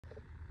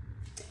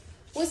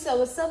What's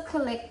up,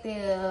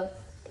 collective?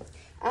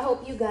 I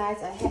hope you guys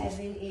are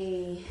having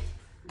a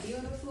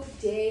beautiful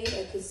day,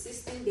 a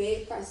consistent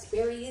day,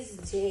 prosperous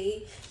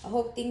day. I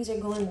hope things are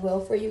going well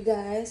for you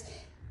guys.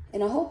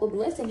 And I hope a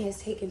blessing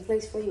has taken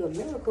place for you, a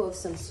miracle of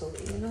some sort,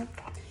 you know?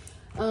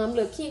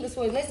 Look, King of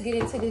Swords, let's get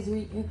into this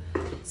reading.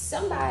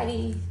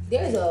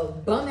 There's a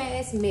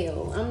bum-ass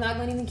male. I'm not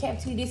going to even cap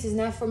to you. This is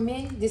not for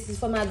men. This is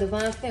for my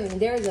divine feminine.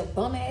 There is a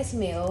bum-ass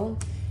male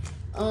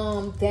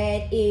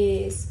that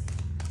is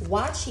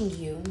watching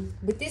you,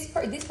 but this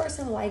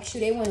person likes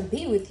you, they want to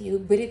be with you,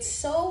 but it's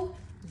so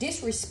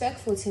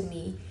disrespectful to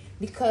me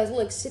because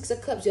look, Six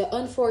of Cups, your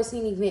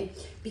unforeseen event,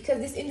 because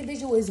this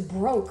individual is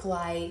broke.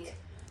 Like,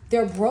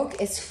 they're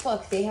broke as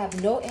fuck. They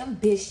have no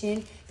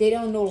ambition. They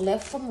don't know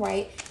left from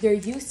right. They're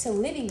used to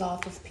living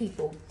off of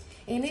people,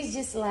 and it's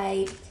just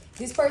like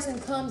this person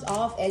comes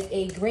off as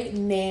a great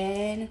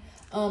man,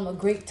 a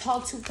great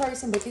talk to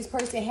person, but this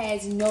person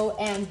has no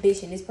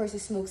ambition. This person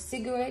smokes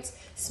cigarettes,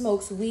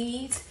 smokes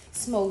weeds,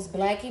 smokes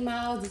Black and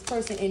Miles. This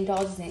person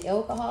indulges in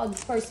alcohol.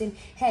 This person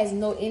has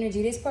no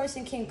energy. This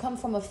person can come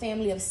from a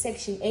family of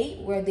Section 8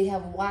 where they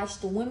have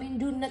watched women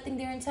do nothing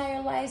their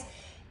entire lives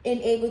and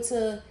able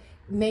to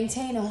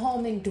maintain a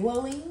home and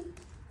dwelling.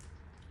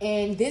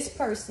 And this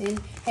person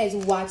has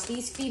watched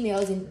these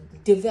females and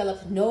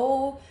developed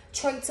no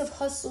traits of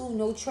hustle,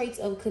 no traits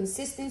of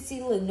consistency,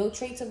 no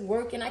traits of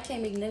work. And I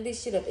can't make none of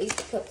this shit up. Ace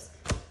of Cups,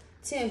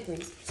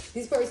 Temperance.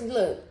 This person,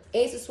 look,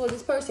 Ace of Swords,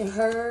 this person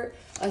heard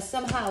or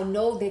somehow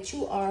know that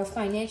you are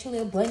financially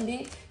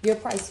abundant, you're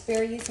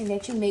prosperous, and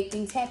that you make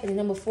things happen. And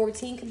number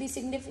 14 could be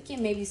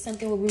significant. Maybe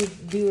something will be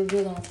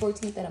revealed on the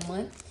 14th of the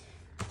month.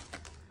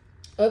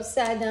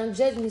 Upside down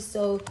Judgment.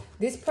 So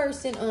this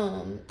person,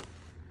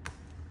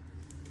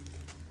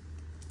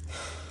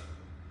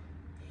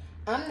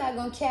 I'm not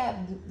gonna cap.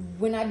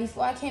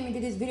 Before I came into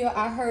this video,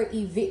 I heard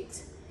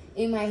evict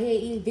in my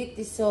head,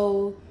 evicted.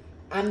 So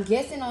I'm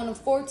guessing on the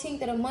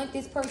 14th of the month,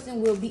 this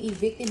person will be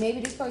evicted. Maybe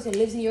this person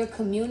lives in your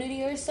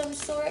community or some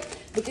sort,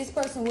 but this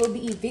person will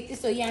be evicted.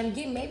 So yeah, I'm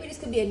getting, maybe this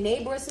could be a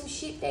neighbor or some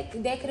shit that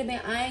could have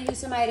been eyeing you,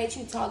 somebody that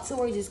you talk to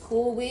or just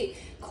cool with,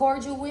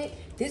 cordial with.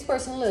 This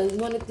person,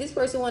 look, this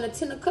person want a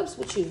 10 of Cups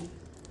with you.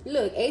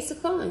 Look, Ace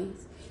of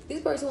Coins. This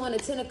person want a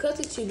 10 of Cups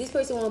with you. This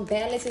person want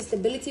balance and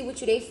stability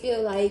with you. They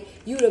feel like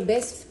you the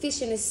best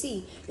fish in the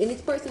sea. And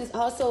this person is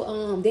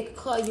also, they could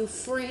call you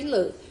friend.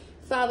 Look,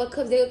 5 of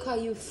Cups, they'll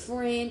call you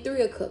friend.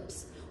 3 of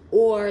Cups.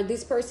 Or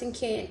this person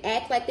can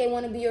act like they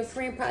want to be your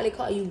friend, probably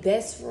call you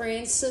best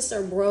friend, sis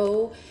or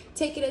bro.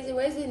 Take it as it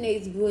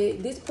resonates.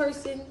 But this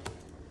person,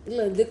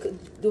 look,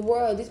 the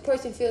world, this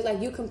person feels like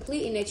you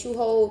complete and that you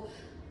hold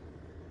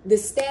the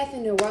staff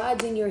and the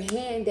rods in your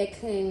hand that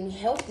can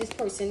help this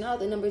person out.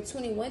 The number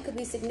 21 could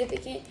be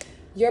significant.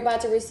 You're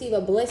about to receive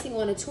a blessing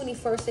on the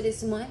 21st of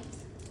this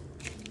month.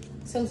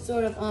 Some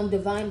sort of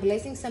divine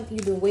blessing, something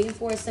you've been waiting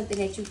for, something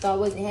that you thought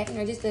wasn't happening,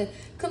 or just a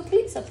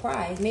complete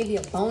surprise. Maybe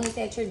a bonus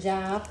at your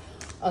job,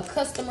 a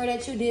customer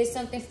that you did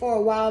something for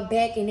a while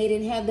back and they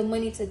didn't have the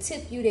money to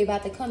tip you. They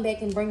about to come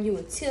back and bring you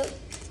a tip.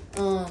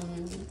 Oh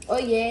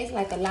yeah, it's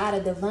like a lot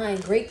of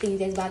divine great things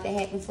that's about to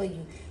happen for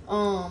you.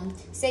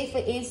 Say for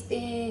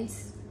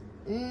instance,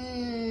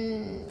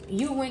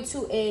 you went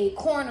to a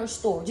corner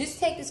store. Just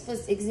take this for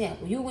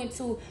example. You went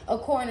to a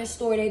corner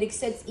store that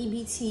accepts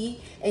EBT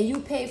and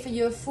you pay for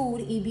your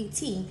food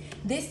EBT.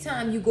 This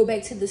time you go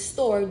back to the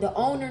store. The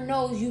owner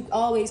knows you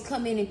always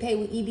come in and pay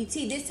with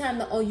EBT. This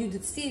time you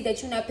see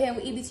that you're not paying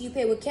with EBT, you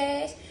pay with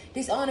cash.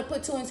 This owner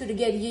put 2 and 2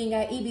 together. You ain't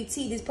got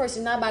EBT. This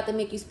person not about to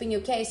make you spend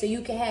your cash so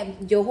you can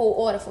have your whole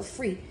order for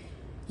free.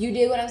 You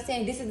did what I'm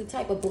saying? This is the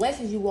type of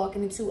blessings you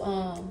walking into.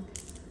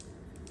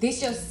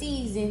 This your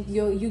season.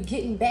 You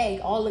getting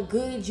back all the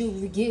good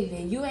you've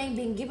given. You ain't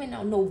been giving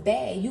out no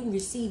bad. You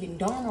receiving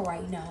Dharma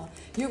right now.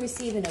 You're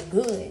receiving a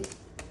good.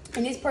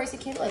 And this person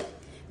can, look,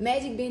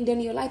 magic being done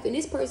in your life. And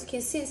this person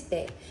can sense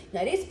that.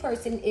 Now, this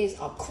person is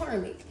a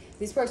karmic.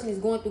 This person is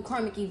going through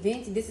karmic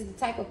events. This is the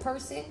type of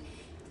person.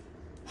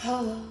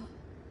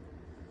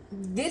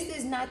 This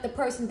is not the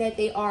person that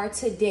they are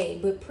today,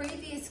 but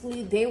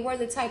previously they were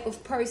the type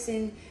of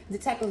person, the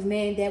type of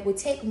man that would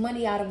take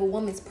money out of a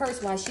woman's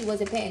purse while she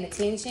wasn't paying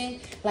attention.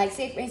 Like,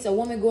 say for instance, a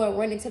woman go and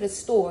run into the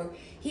store,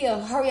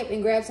 he'll hurry up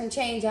and grab some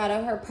change out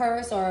of her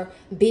purse or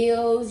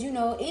bills, you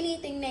know,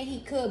 anything that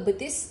he could. But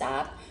this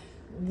stopped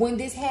when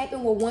this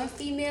happened with one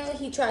female.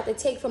 He tried to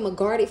take from a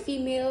guarded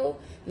female.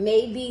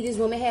 Maybe this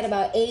woman had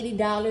about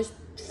 $80,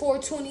 4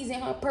 20s in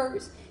her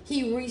purse.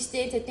 He reached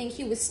in to think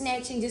he was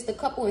snatching just a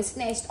couple and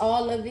snatched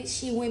all of it.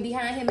 She went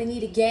behind him and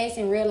needed gas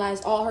and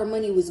realized all her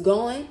money was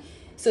gone.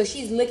 So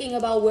she's looking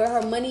about where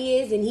her money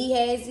is and he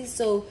has it.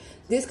 So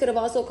this could have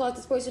also caused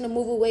this person to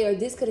move away, or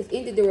this could have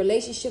ended the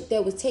relationship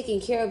that was taking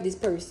care of this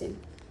person.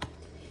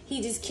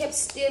 He just kept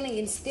stealing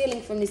and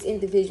stealing from this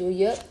individual.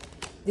 Yep.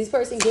 This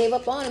person gave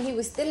up on him. He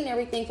was stealing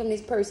everything from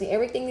this person.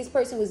 Everything this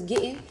person was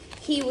getting,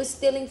 he was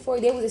stealing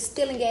for. There was a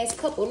stealing ass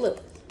couple.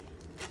 Look.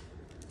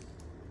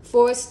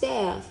 For a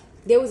staff.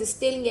 There was a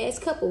stealing ass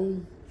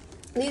couple.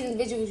 These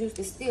individuals used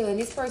to steal, and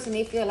this person,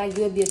 they feel like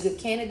you'll be a good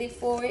candidate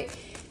for it.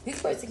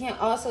 This person can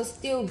also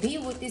still be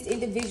with this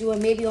individual.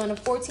 Maybe on the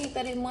 14th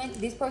of the month,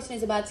 this person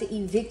is about to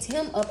evict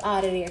him up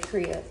out of their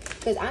crib.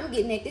 Because I'm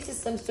getting that this is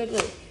some sort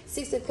of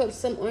 6 of Cups,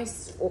 some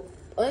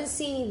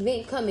unseen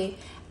event coming.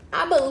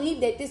 I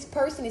believe that this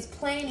person is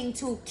planning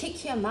to kick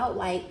him out.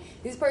 Like,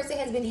 this person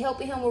has been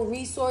helping him with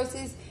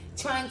resources,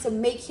 trying to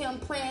make him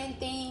plan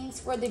things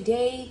for the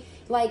day.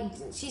 Like,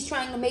 she's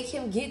trying to make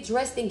him get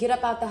dressed and get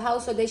up out the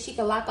house so that she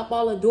can lock up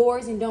all the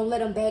doors and don't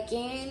let him back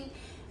in.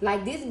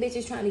 Like, this bitch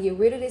is trying to get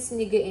rid of this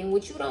nigga. And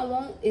what you don't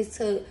want is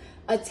to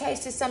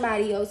attach to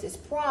somebody else's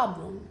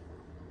problem.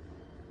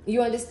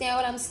 You understand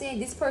what I'm saying?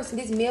 This person,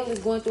 this male is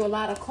going through a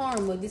lot of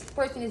karma. This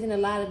person is in a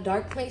lot of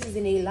dark places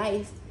in their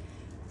life.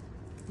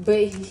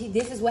 But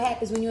this is what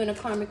happens when you're in a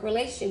karmic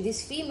relationship.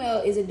 This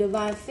female is a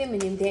divine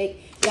feminine that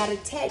got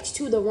attached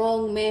to the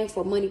wrong man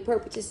for money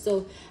purposes.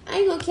 So I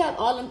ain't gonna cap,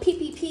 all them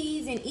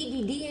PPPs and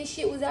EDD and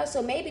shit was out.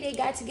 So maybe they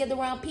got together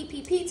around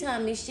PPP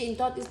time and shit and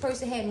thought this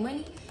person had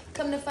money.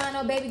 Come to find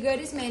out, baby girl,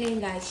 this man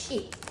ain't got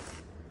shit.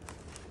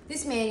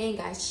 This man ain't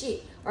got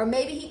shit. Or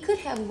maybe he could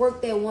have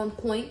worked at one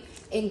point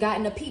and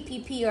gotten a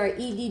PPP or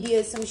EDD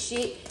or some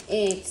shit.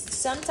 And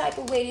some type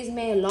of way this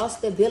man lost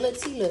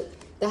stability. Look.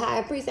 The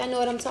high priest, I know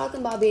what I'm talking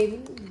about, baby.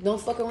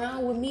 Don't fuck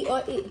around with me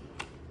or it.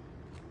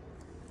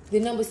 The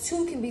numbers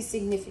 2 can be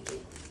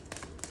significant.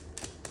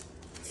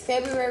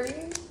 February.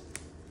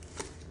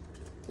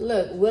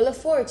 Look, Wheel of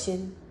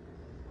Fortune.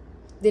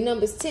 The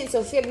number's 10.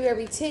 So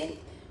February 10th.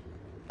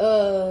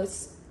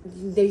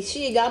 The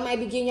shit, y'all might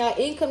be getting y'all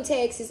income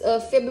taxes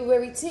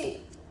February 10th.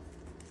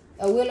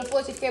 A Wheel of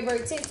Fortune, February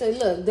 10th. So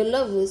look, the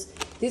lovers.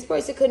 This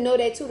person could know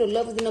that too. The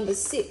lovers, the number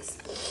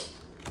 6.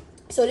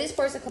 So this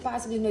person could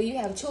possibly know you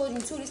have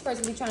children too. This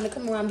person be trying to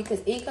come around because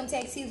income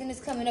tax season is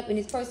coming up and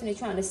this person is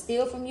trying to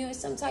steal from you in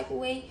some type of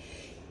way.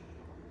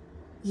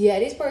 Yeah,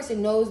 this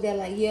person knows that,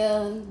 like,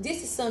 yeah,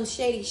 this is some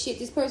shady shit.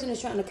 This person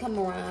is trying to come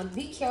around.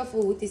 Be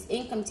careful with this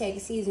income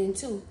tax season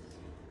too.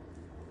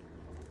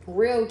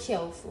 Real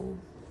careful.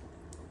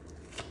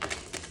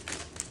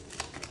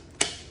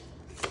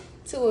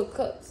 2 of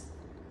Cups.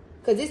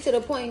 Because it's to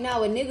the point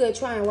now a nigga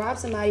try and rob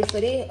somebody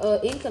for their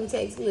income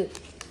tax. Look.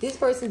 This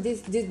person,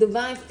 this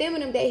divine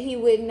feminine that he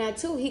with now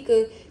too, he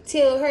could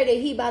tell her that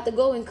he about to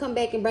go and come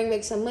back and bring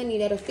back some money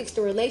that'll fix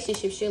the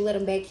relationship. She'll let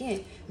him back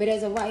in. But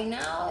as of right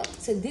now,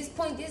 to this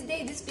point, this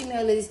day, this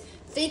female is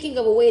thinking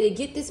of a way to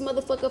get this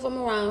motherfucker from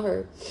around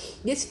her.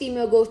 This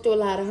female goes through a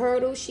lot of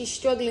hurdles. She's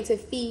struggling to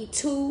feed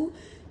 2.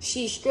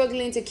 She's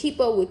struggling to keep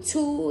up with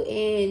 2.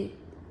 And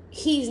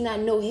he's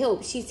not no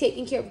help. She's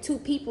taking care of 2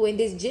 people. And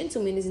this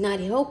gentleman is not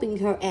helping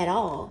her at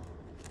all.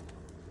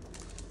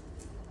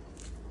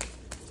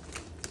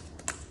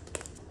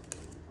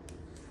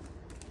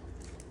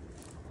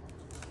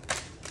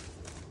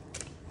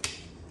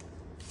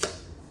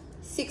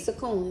 Six of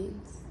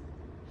Coins.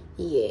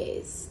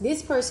 Yes.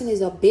 This person is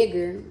a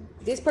bigger.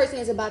 This person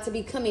is about to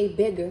become a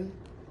bigger.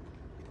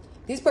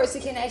 This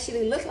person can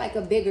actually look like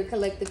a bigger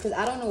collector because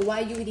I don't know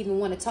why you would even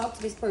want to talk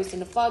to this person.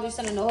 The Father,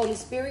 Son, and the Holy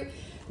Spirit.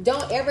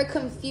 Don't ever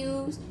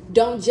confuse.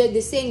 Don't judge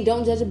the saying.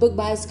 Don't judge a book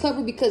by its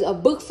cover because a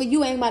book for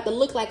you ain't about to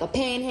look like a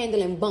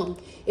panhandling bum.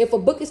 If a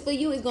book is for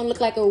you, it's going to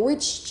look like a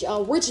rich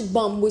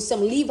bum with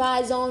some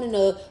Levi's on and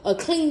a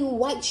clean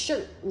white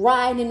shirt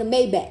riding in the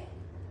Maybach.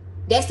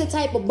 That's the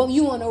type of bum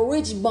you want, a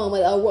rich bum, a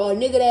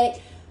nigga that,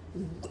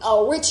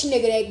 a rich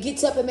nigga that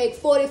gets up and make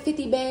 40,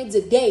 50 bands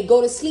a day,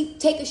 go to sleep,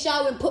 take a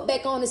shower, and put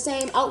back on the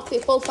same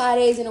outfit 4, 5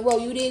 days in a row.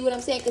 You dig what I'm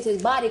saying? Because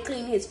his body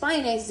clean, his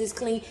finances is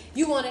clean.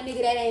 You want a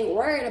nigga that ain't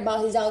worried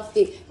about his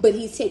outfit, but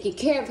he's taking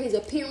care of his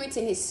appearance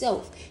and his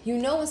self. You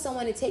know when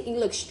someone is taking,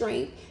 look,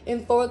 strength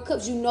and 4 of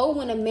Cups, you know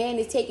when a man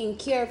is taking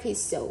care of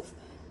himself.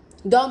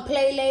 Don't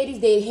play, ladies.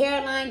 Their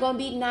hairline gonna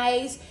be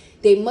nice.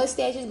 Their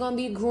mustache is gonna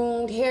be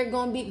groomed. Hair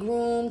gonna be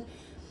groomed.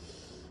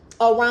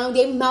 Around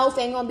their mouth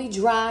ain't gonna be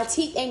dry.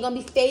 Teeth ain't gonna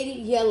be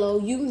faded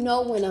yellow. You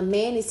know when a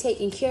man is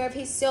taking care of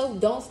himself.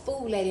 Don't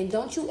fool at him.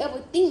 Don't you ever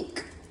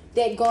think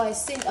that God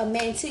sent a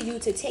man to you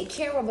to take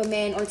care of a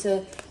man or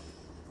to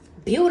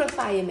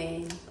beautify a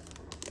man.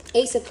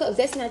 Ace of Cups.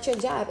 That's not your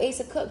job. Ace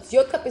of Cups.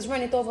 Your cup is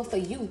running over for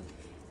you.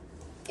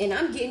 And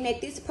I'm getting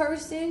that this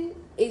person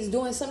is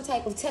doing some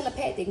type of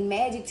telepathic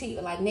magic to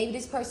you. Like maybe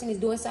this person is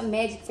doing some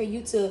magic for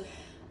you to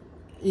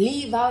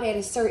leave out at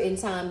a certain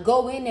time,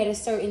 go in at a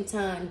certain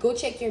time, go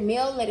check your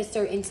mail at a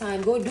certain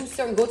time, go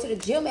to the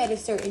gym at a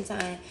certain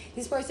time.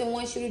 This person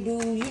wants you to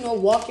do, you know,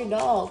 walk your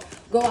dog,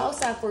 go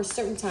outside for a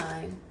certain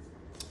time.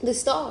 The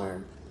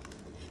Star.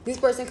 This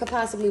person could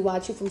possibly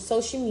watch you from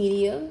social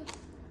media.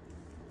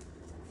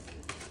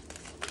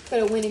 Could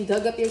have went and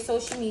dug up your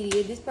social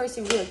media. This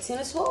person real 10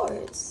 of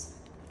Swords.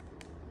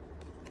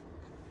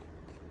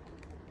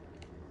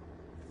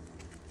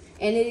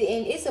 And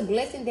it's a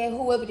blessing that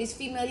whoever this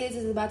female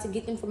is about to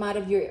get them from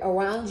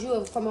around you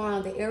or from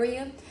around the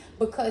area.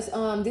 Because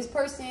this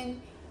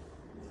person,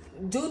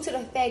 due to the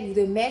fact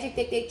the magic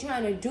that they're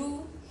trying to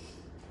do,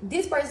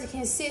 this person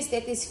can sense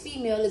that this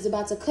female is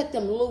about to cut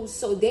them loose.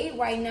 So they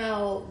right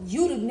now,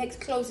 you the next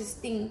closest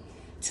thing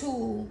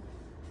to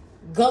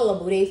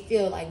gullible. They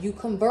feel like you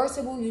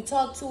conversable, you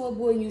talk to a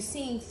boy, and you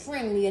seem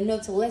friendly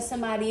enough to let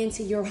somebody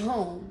into your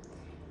home.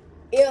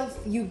 If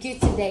you get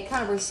to that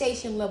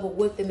conversation level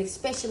with them,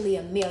 especially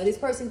a male, this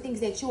person thinks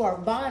that you are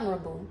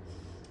vulnerable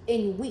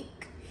and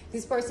weak.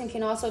 This person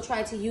can also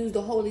try to use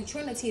the Holy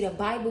Trinity, the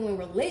Bible and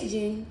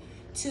religion,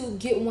 to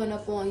get one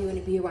up on you and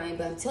to be around you.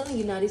 But I'm telling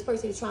you now, this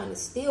person is trying to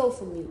steal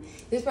from you.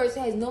 This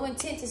person has no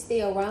intent to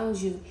stay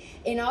around you.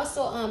 And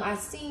also, I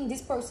seen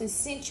this person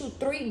sent you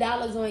 $3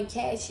 on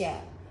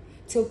CashApp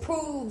to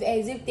prove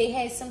as if they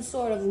had some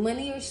sort of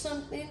money or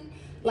something.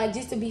 Like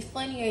just to be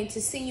funnier and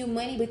to send you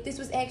money. But this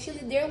was actually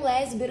their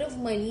last bit of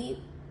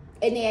money.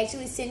 And they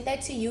actually sent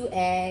that to you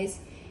as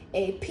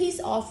a peace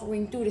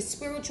offering through the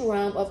spiritual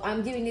realm of,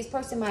 I'm giving this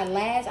person my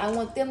last. I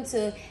want them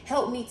to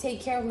help me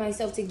take care of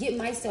myself, to get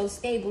myself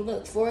stable.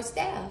 Look, for a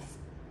staff.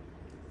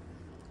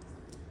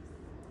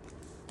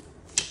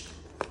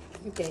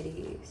 Look that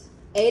is.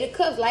 Eight of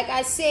Cups. Like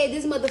I said,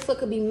 this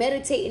motherfucker be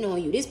meditating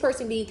on you. This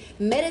person be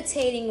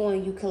meditating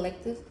on you,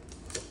 collective.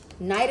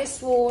 Knight of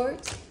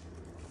Swords.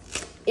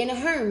 And a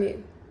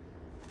Hermit.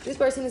 This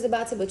person is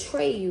about to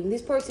betray you.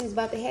 This person is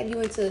about to have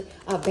you into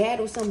a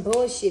battle, some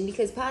bullshit.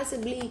 Because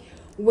possibly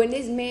when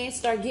this man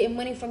start getting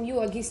money from you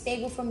or get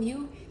stable from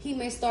you, he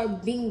may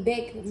start being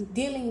back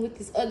dealing with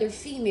this other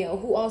female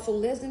who also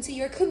lives into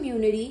your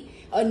community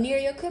or near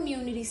your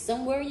community,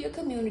 somewhere in your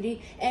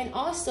community, and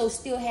also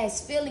still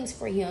has feelings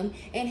for him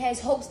and has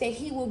hopes that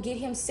he will get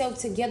himself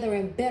together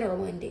and better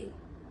one day.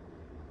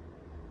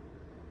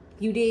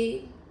 You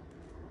did?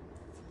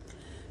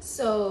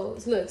 So,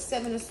 look,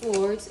 7 of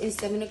Swords and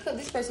 7 of Cups.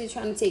 This person is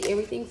trying to take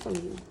everything from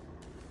you.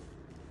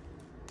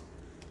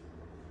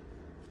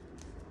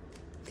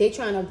 They're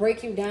trying to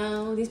break you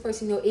down. This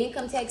person, you know,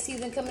 income tax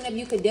season coming up.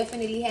 You could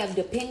definitely have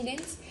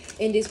dependents.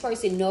 And this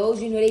person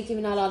knows, you know, they're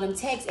giving out all them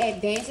tax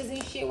advances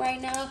and shit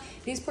right now.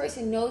 This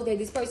person knows that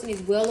this person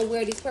is well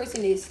aware. This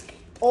person is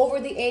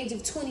over the age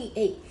of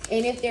 28.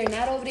 And if they're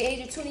not over the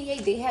age of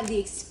 28, they have the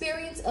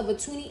experience of a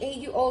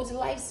 28-year-old's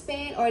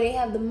lifespan, or they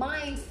have the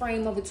mind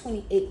frame of a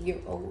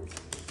 28-year-old.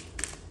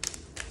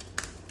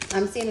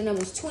 I'm saying the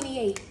number's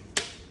 28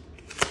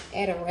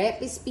 at a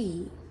rapid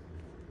speed.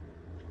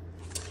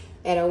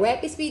 At a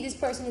rapid speed, this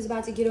person is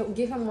about to get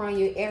him around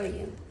your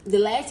area. The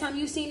last time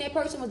you seen that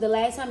person was the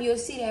last time you'll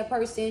see that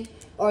person,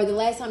 or the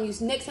last time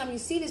next time you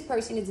see this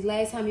person is the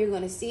last time you're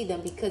going to see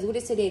them. Because what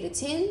is today, the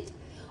 10th?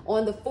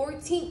 On the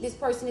 14th, this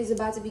person is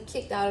about to be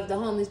kicked out of the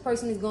home. This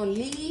person is going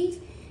to leave,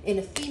 and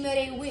the female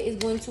they with is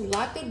going to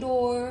lock the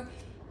door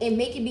and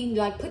make it be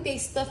like, put their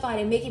stuff out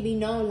and make it be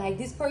known like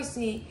this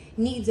person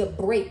needs a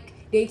break.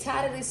 They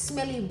tired of this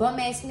smelly bum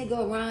ass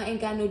nigga around,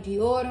 ain't got no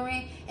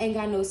deodorant, ain't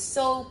got no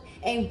soap,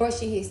 ain't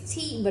brushing his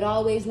teeth, but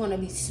always want to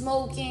be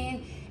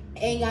smoking,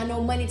 ain't got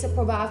no money to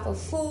provide for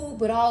food,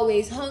 but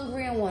always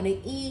hungry and want to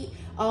eat,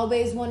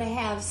 always want to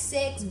have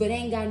sex, but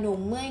ain't got no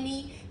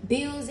money.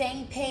 Bills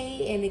ain't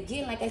paid. And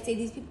again, like I said,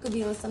 these people could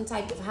be on some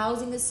type of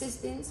housing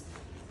assistance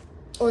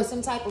or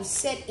some type of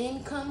set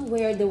income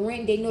where the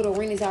rent, they know the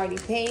rent is already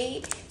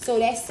paid. So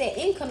that set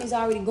income is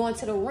already going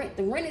to the rent.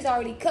 The rent is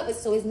already covered,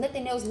 so there's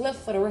nothing else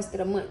left for the rest of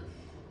the month.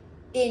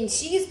 And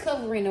she's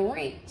covering the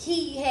rent.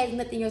 He has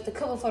nothing else to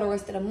cover for the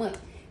rest of the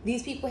month.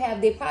 These people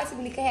they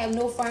possibly could have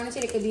no furniture.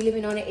 They could be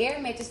living on an air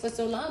mattress for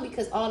so long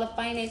because all the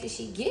finances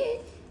she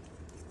get.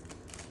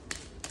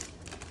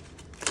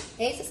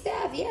 Ace of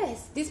Staff,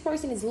 yes. This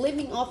person is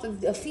living off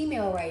of a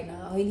female right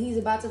now. And he's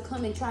about to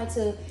come and try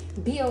to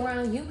be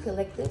around you,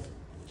 collective.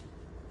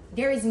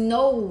 There is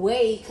no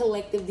way,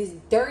 collective, this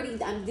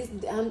dirty,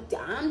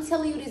 I'm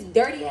telling you, this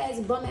dirty ass,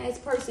 bum ass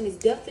person is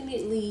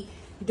definitely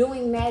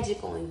doing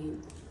magic on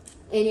you.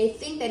 And they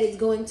think that it's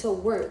going to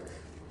work.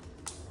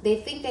 They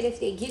think that if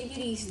they give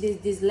you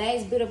this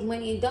last bit of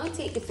money, and don't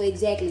take it for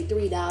exactly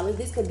 $3.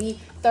 This could be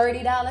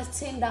 $30,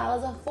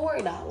 $10, or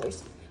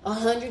 $4.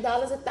 $100,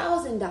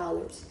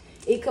 $1,000.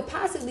 It could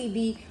possibly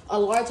be a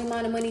large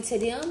amount of money to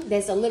them.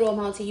 That's a little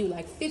amount to you.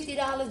 Like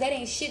 $50, that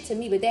ain't shit to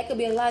me. But that could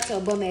be a lot to a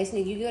bum ass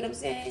nigga. You get what I'm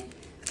saying?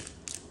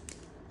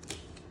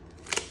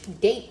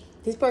 Date.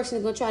 This person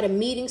is going to try to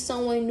meeting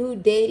someone new,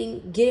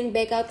 dating, getting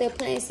back out there,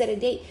 playing, set a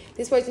date.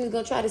 This person is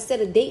going to try to set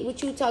a date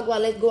with you. Talk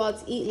about let's go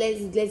out to eat.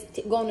 Let's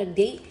go on a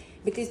date.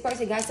 But this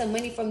person got some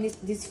money from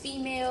this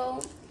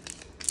female.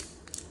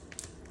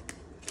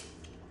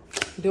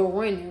 The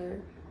runner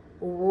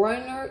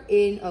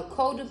in a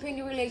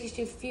codependent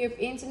relationship, fear of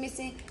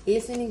intimacy,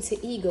 listening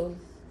to ego.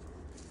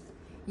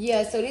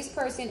 Yeah, so this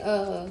person,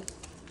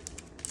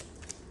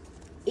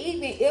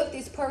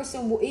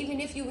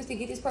 even if you was to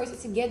get this person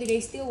together, they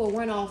still will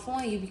run off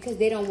on you because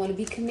they don't want to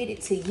be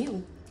committed to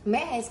you.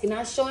 Mask,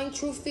 not showing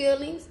true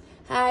feelings,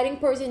 hiding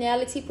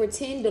personality,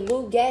 pretend,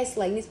 delude,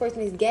 gaslighting. This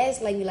person is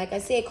gaslighting you. Like I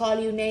said,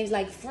 calling you names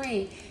like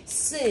friend,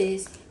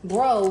 sis,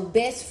 bro,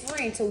 best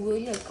friend, to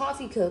William,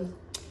 coffee cup.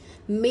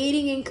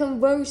 Meeting and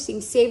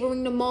conversing,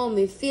 savoring the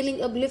moment,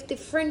 feeling uplifted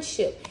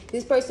friendship.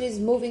 This person is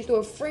moving through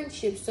a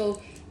friendship,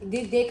 so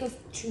they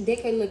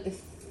could look the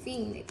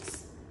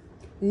Phoenix.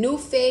 New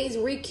phase,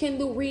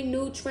 rekindle,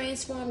 renew,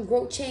 transform,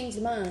 grow, change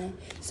mind.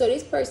 So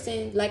this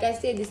person, like I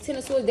said, this Ten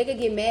of Swords, they could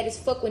get mad as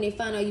fuck when they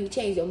find out you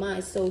change your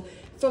mind. So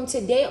from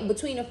today,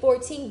 between the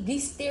 14th, be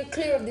steer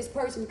clear of this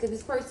person, because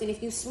this person,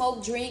 if you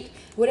smoke, drink,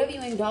 whatever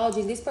you indulge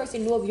in, this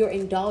person know if you're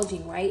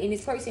indulging, right? And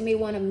this person may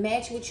want to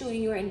match with you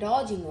and you're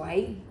indulging,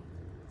 right?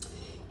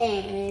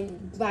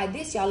 And by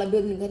this, y'all are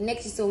building a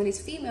connection. So when this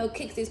female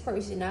kicks this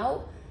person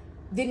out,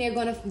 then they're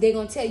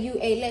gonna tell you,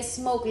 hey, let's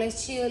smoke,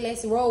 let's chill,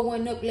 let's roll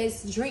one up,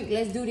 let's drink,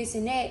 let's do this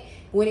and that.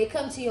 When they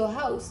come to your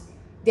house,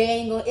 they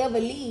ain't gonna ever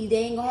leave. They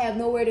ain't gonna have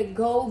nowhere to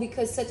go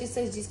because such and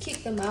such just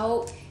kicked them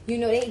out. You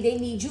know, they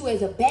need you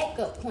as a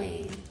backup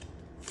plan.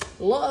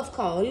 Love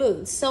call.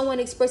 Look, someone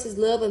expresses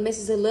love, a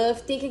message of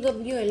love, thinking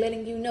of you and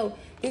letting you know.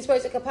 This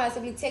person could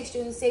possibly text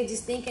you and say,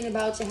 just thinking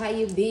about you, how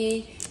you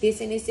been, this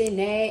and this and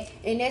that.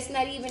 And that's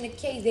not even the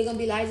case. They're gonna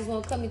be like, I just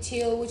wanna come and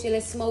chill with you.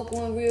 Let's smoke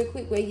one real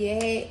quick where you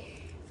at.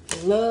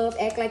 Love,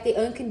 act like they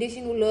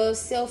unconditional love,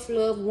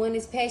 self-love. One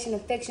is passion,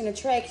 affection,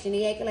 attraction.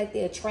 They act like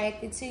they're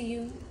attracted to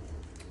you.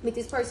 But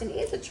this person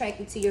is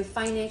attracted to your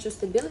financial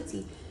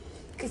stability.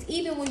 Because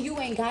even when you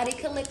ain't got it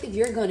collective,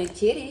 you're going to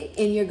get it.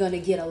 And you're going to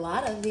get a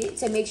lot of it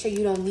to make sure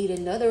you don't need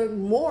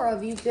more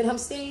of you. You know what I'm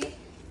saying?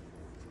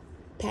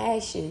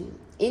 Passion.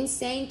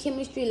 Insane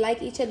chemistry,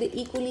 like each other,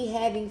 equally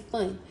having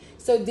fun.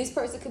 So this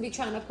person could be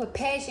trying to put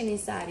passion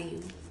inside of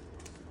you.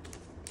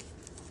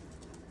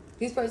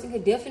 This person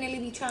could definitely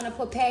be trying to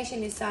put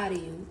passion inside of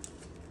you.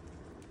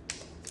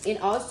 And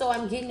also,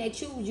 I'm getting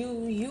at you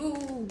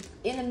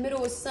in the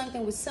middle of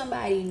something with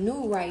somebody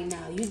new right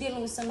now. You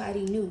dealing with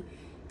somebody new.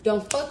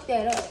 Don't fuck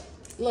that up.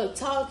 Look,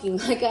 talking,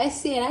 like I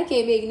said, I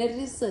can't make none of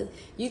this up.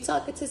 You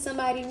talking to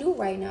somebody new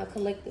right now,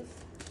 collective.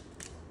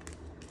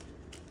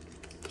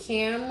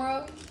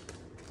 Camera.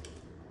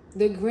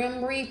 The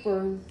Grim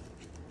Reaper.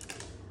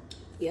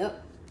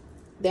 Yep.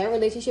 That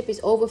relationship is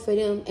over for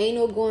them. Ain't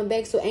no going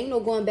back. So ain't no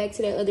going back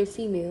to that other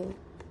female.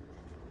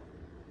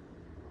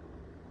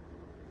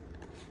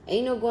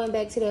 Ain't no going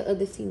back to that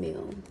other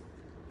female.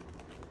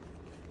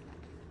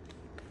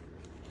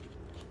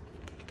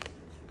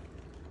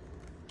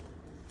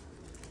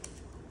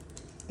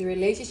 The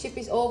relationship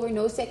is over.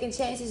 No second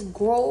chances.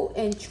 Grow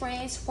and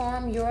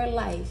transform your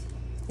life.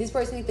 This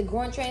person needs to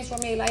grow and transform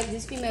their life.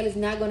 This female is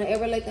not going to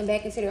ever let them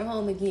back into their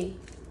home again.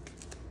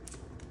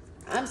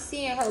 I'm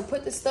seeing her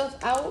put the stuff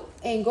out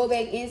and go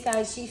back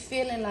inside. She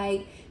feeling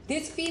like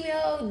this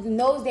female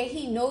knows that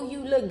he know you.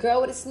 Look, girl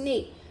with a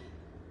snake.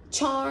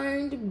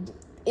 Charmed,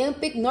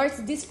 impic,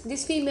 narcissist.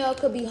 This female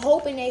could be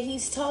hoping that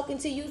he's talking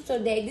to you so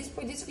that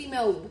this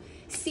female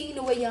seeing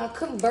the way y'all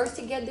converse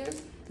together.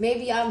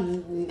 Maybe y'all,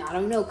 I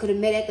don't know, could have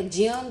met at the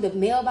gym, the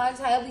mailbox,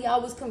 however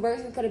y'all was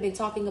conversing. Could have been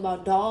talking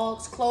about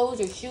dogs, clothes,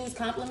 or shoes,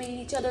 complimenting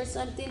each other or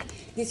something.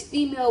 This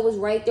female was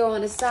right there on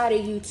the side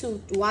of you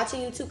two,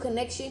 watching you two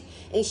connection.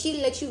 And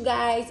she let you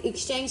guys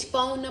exchange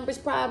phone numbers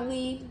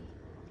probably.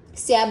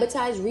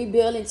 Sabotage,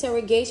 rebuild,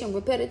 interrogation,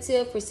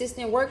 repetitive,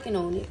 persistent, working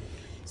on it.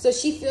 So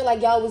she feel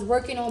like y'all was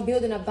working on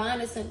building a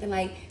bond or something.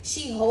 Like,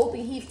 she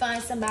hoping he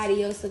finds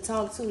somebody else to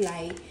talk to.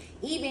 Like,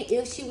 even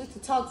if she was to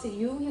talk to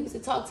you, he was to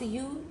talk to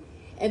you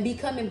and be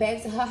coming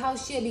back to her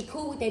house, she'll be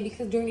cool with that,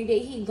 because during the day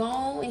he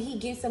gone and he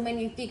getting some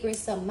money and figuring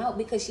something out,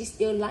 because she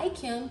still like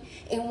him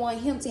and want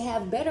him to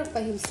have better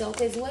for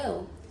himself as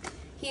well.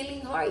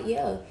 Healing heart,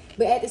 yeah.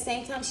 But at the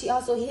same time, she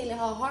also healing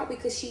her heart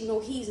because she know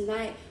he's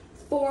not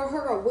for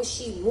her or what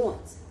she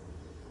wants.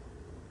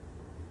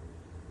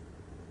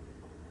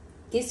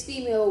 This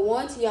female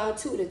wants y'all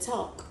two to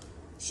talk.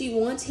 She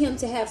wants him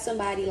to have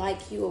somebody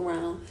like you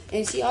around.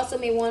 And she also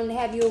may want him to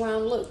have you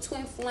around. Look,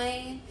 twin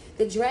flame,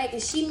 the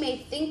dragon. She may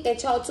think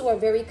that y'all two are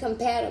very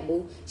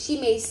compatible. She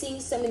may see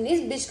something.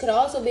 This bitch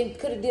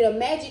could have did a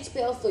magic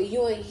spell for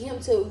you and him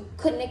to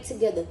connect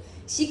together.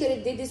 She could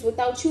have did this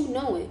without you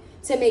knowing,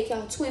 to make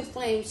y'all twin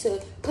flame,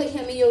 to put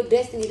him in your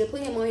destiny, to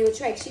put him on your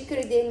track. She could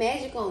have did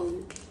magic on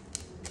you.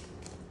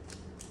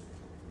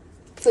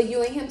 For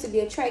you and him to be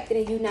attracted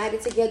and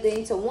united together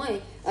into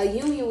one, a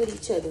union with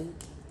each other.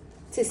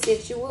 To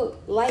set you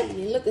up,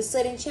 lightning. Look, a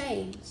sudden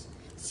change.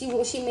 She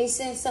may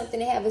send something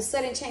to have a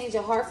sudden change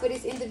of heart for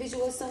this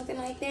individual or something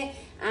like that.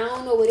 I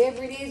don't know,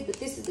 whatever it is, but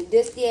this is a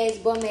dusty ass,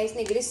 bum ass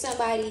nigga. This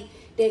somebody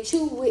that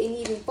you wouldn't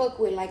even fuck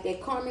with, like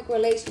that karmic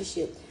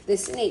relationship. The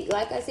snake.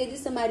 Like I said, this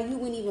is somebody you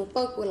wouldn't even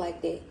fuck with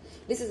like that.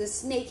 This is a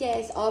snake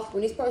ass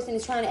offering. This person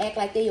is trying to act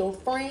like they your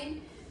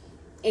friend.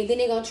 And then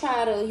they're going to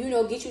try to, you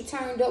know, get you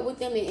turned up with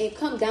them and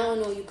come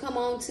down on you. Come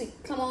on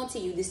to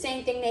you. The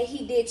same thing that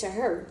he did to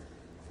her.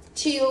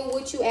 Chill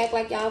with you, act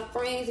like y'all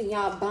friends and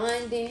y'all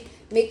bonding.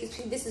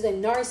 This is a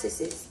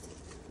narcissist.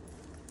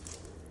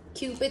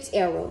 Cupid's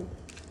arrow.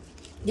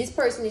 This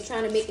person is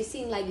trying to make it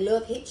seem like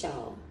love hit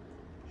y'all.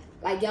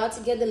 Like y'all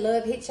together,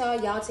 love hit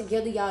y'all. Y'all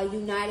together, y'all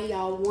united,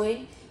 y'all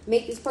one.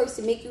 Make this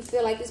person, make you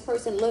feel like this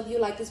person love you,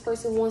 like this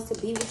person wants to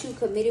be with you,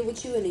 committed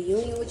with you, in a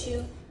union with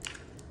you.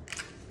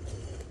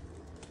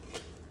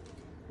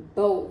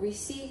 Both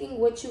receiving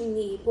what you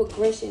need,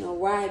 progression,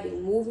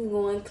 arriving, moving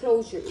on,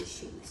 closure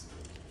issues.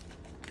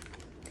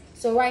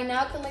 So right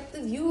now,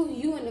 collective,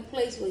 you in the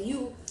place where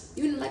you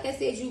You know, like I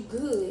said, you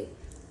good.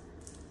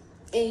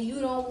 And you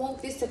don't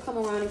want this to come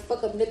around and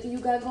fuck up nothing you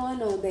got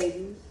going on,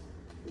 baby.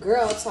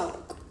 Girl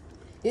talk.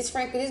 This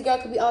girl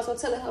could be also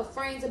telling her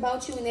friends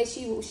about you and that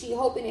she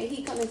hoping that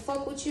he come and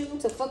fuck with you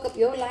to fuck up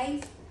your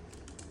life.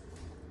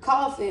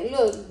 Coughing.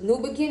 Look, new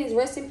beginnings,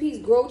 rest in peace,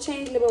 growth,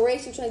 change,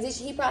 liberation,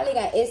 transition. He probably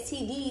got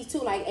STDs too,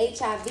 like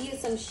HIV or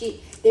some shit.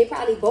 They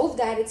probably both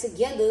got it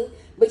together.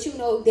 But you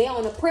know, they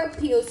on a prep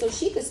pill, so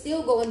she could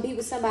still go and be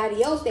with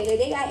somebody else.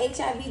 They got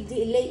HIV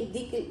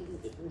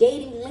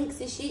dating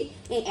links and shit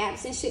and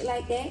apps and shit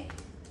like that.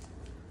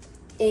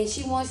 And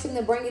she wants him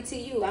to bring it to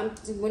you.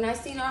 When I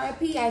seen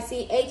RIP, I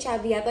seen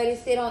HIV. I thought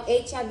it said on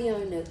HIV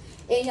on there.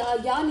 And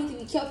y'all need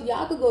to be careful.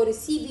 Y'all could go to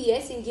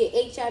CVS and get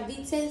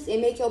HIV tests and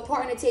make your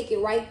partner take it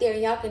right there.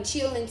 And y'all can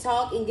chill and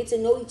talk and get to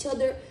know each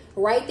other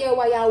right there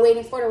while y'all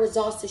waiting for the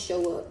results to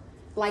show up.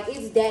 Like,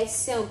 it's that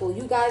simple.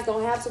 You guys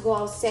don't have to go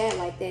outside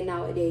like that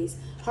nowadays.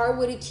 Heart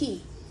with a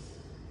key.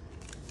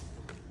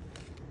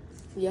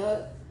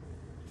 Yup.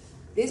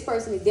 This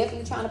person is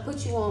definitely trying to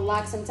put you on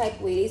lock some type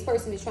of way. This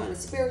person is trying to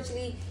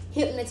spiritually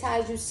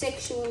hypnotize you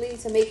sexually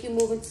to make you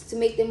to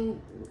make them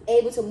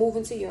able to move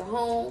into your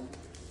home.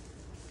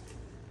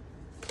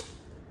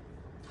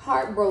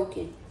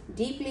 Heartbroken,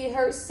 deeply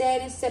hurt,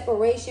 saddened,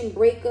 separation,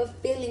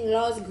 breakup, feeling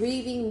lost,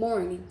 grieving,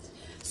 mourning.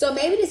 So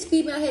maybe this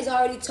female has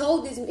already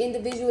told this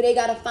individual they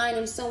got to find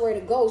him somewhere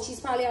to go. She's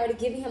probably already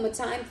giving him a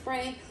time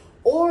frame.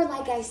 Or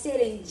like I said,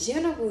 in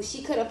general,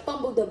 she could have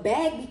fumbled the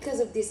bag because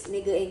of this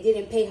nigga and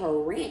didn't pay her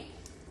rent.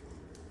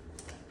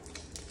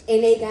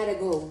 And they got to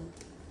go.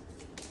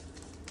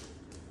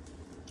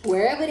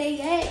 Wherever they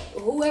at,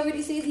 whoever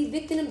this is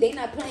evicting them, they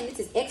not playing. This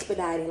is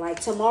expedited. Like,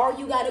 tomorrow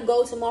you got to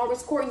go.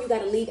 Tomorrow's court and you got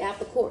to leave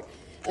after court.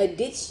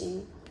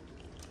 Addiction.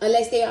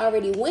 Unless they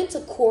already went to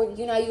court.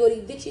 You know, you go to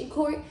eviction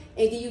court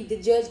and then the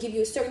judge give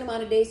you a certain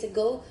amount of days to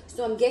go.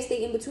 So I'm guessing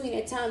they in between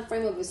that time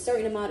frame of a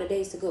certain amount of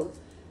days to go.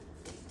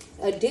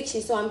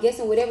 Addiction. So I'm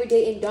guessing whatever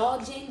they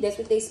indulge in, that's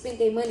what they spent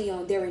their money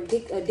on. Their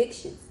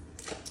addiction.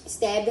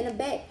 Stabbed in the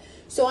back.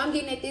 So I'm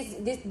getting at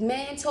this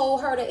man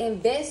told her to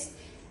invest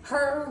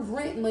her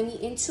rent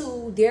money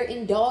into their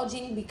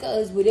indulging,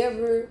 because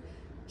whatever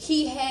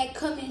he had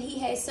coming, he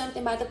had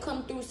something about to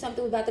come through,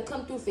 something was about to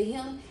come through for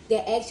him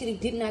that actually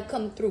did not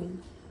come through.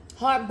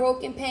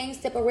 Heartbroken, pain,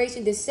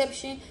 separation,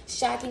 deception,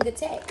 shocking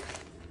attack.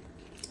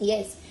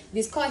 Yes,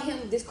 this caught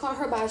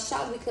her by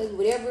shock, because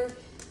whatever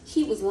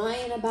he was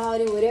lying about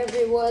it, whatever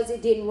it was,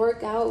 it didn't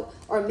work out.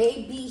 Or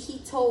maybe he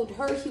told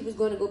her he was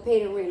going to go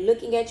pay the rent.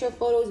 Looking at your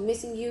photos,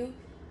 missing you.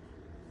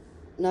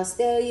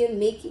 Nostalgia,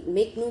 make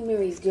new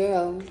memories,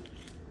 girl.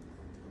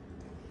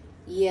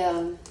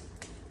 Yeah.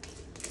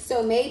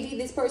 So maybe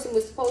this person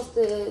was supposed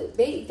to.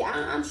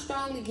 I'm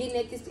strongly getting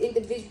at this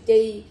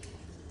individual.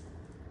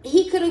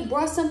 He could have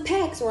brought some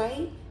packs,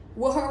 right?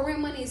 With her rent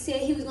money and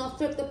said he was gonna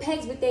flip the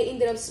packs, but they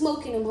ended up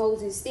smoking them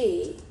hoes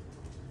instead.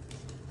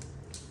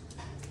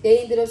 They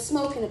ended up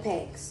smoking the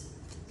packs.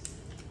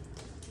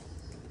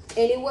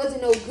 And it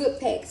wasn't no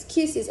good packs.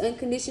 Kisses,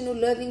 unconditional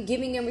loving,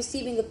 giving and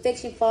receiving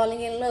affection,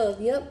 falling in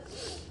love. Yep.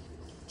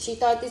 She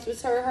thought this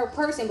was her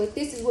person, but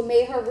this is what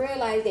made her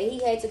realize that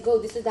he had to go.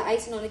 This is the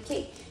icing on the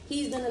cake.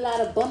 He's done a lot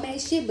of bum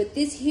ass shit, but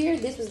this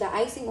was the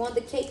icing on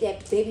the cake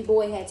that baby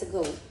boy had to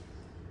go.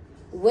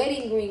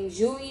 Wedding rings,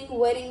 union,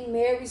 wedding,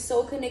 marriage,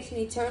 soul connection,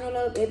 eternal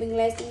love,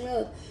 everlasting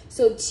love.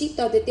 So she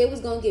thought that they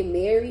was going to get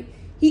married.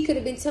 He could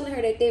have been telling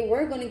her that they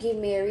were going to get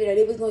married, or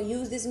they was going to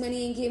use this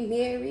money and get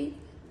married.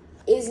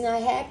 It's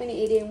not happening.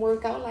 It didn't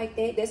work out like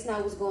that. That's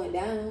not what's going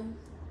down.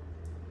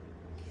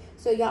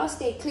 So y'all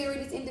stay clear of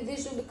this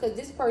individual, because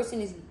this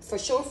person is for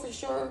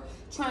sure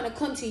trying to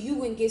come to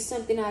you and get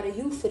something out of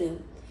you for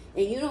them.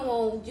 And you don't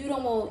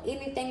want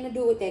anything to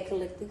do with that,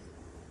 collective.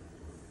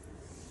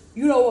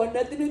 You don't want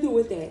nothing to do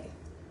with that.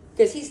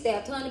 Because he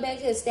stabbed her in the back,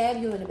 he'll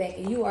stab you in the back,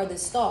 and you are the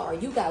star.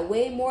 You got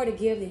way more to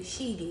give than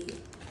she did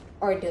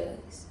or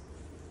does.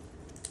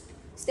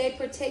 Stay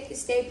protected,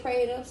 stay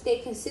prayed up, stay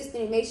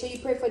consistent, and make sure you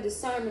pray for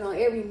discernment on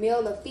every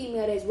male or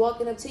female that's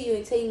walking up to you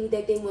and telling you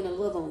that they want to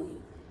love on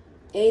you.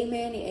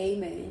 Amen and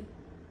amen.